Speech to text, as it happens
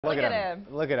Look at him.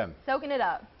 Look at him. Soaking it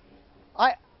up.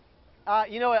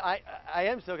 You know what? I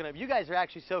am soaking up. You guys are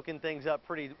actually soaking things up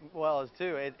pretty well as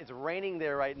too. It's raining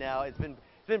there right now. It's been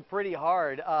pretty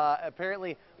hard.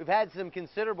 Apparently, we've had some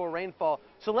considerable rainfall.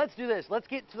 So let's do this. Let's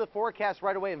get to the forecast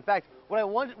right away. In fact, what I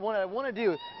want to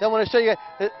do is I want to show you guys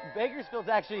that Bakersfield's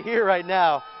actually here right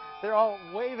now. They're all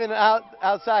waving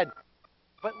outside.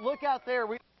 But look out there.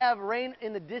 We have rain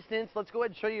in the distance. Let's go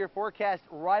ahead and show you your forecast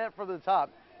right up from the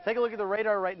top. Take a look at the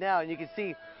radar right now, and you can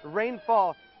see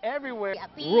rainfall everywhere.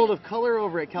 Yuppie. World of Color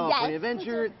over at California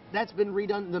Adventure, that's been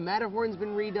redone. The Matterhorn's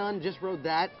been redone, just rode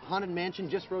that. Haunted Mansion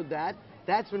just rode that.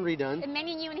 That's been redone. The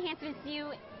many new enhancements,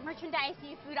 new merchandise,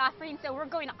 new food offerings, so we're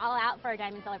going all out for our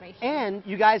Diamond Celebration. And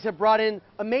you guys have brought in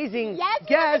amazing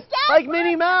guests like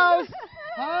Minnie Mouse.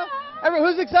 Huh?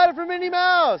 Who's excited for Minnie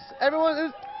Mouse? Everyone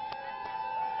who's...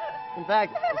 In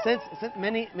fact, since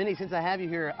Minnie, since I have you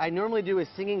here, I normally do a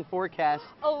singing forecast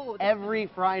every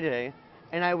Friday,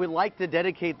 and I would like to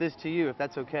dedicate this to you, if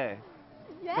that's okay.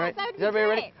 Yes, right? that would Is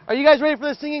everybody be ready? Are you guys ready for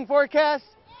the singing forecast?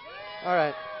 All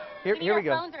right, here we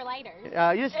go. Phones are lighter.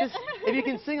 Just if you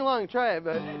can sing along, try it.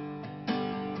 But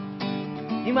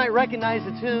you might recognize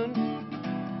the tune.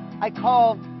 I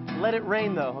call "Let It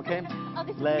Rain," though. Okay. Oh,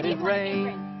 this is Let it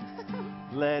rain.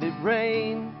 Let it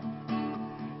rain.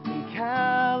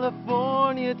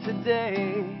 California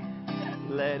today,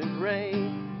 let it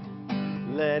rain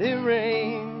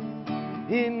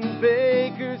in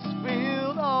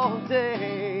Bakersfield all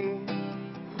day.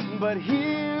 But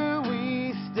here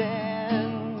we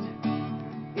stand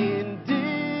in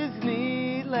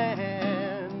Disneyland,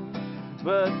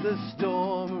 but the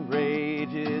storm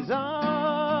rages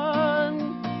on.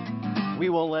 We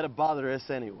won't let it bother us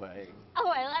anyway. Oh,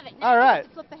 I love it. All right.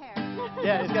 Flip the hair.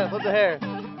 Yeah, he's got to flip the hair.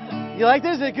 You like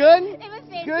this? Is it good? It was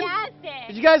fantastic. Good?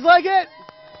 Did you guys like it?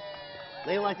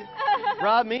 They liked it.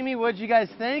 Rob, Mimi, what did you guys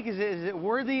think? Is it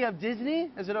worthy of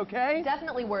Disney? Is it okay?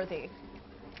 Definitely worthy.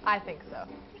 I think so.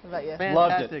 What about you?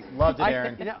 Fantastic. Loved it,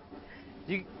 Aaron.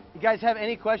 Do you guys have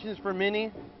any questions for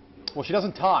Minnie? Well, she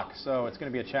doesn't talk, so it's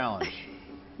going to be a challenge.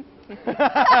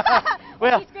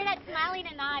 Well, she's great at smiling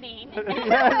and nodding.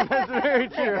 Yes, that's very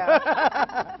true.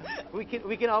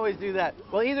 we can always do that.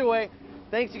 Well, either way,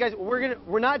 thanks, you guys.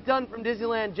 We're not done from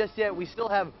Disneyland just yet. We still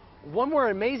have one more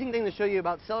amazing thing to show you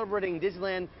about celebrating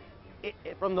Disneyland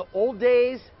from the old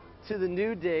days to the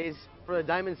new days for the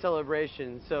Diamond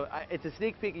Celebration. So it's a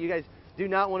sneak peek you guys do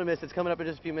not want to miss. It's coming up in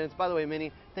just a few minutes. By the way,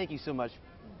 Minnie, thank you so much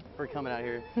for coming out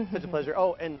here. Such a pleasure.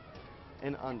 Oh, and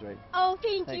Andre. Oh,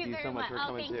 thank you so very much for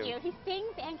coming thank too. you. He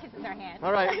sings and kisses our hand.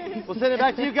 All right, we'll send it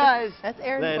back to you guys. That's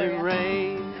Aaron Let for it you.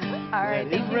 rain. All right,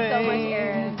 Let thank it you so much, rain.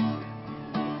 Aaron.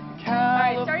 All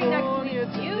right, starting next week,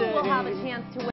 you will have a chance to win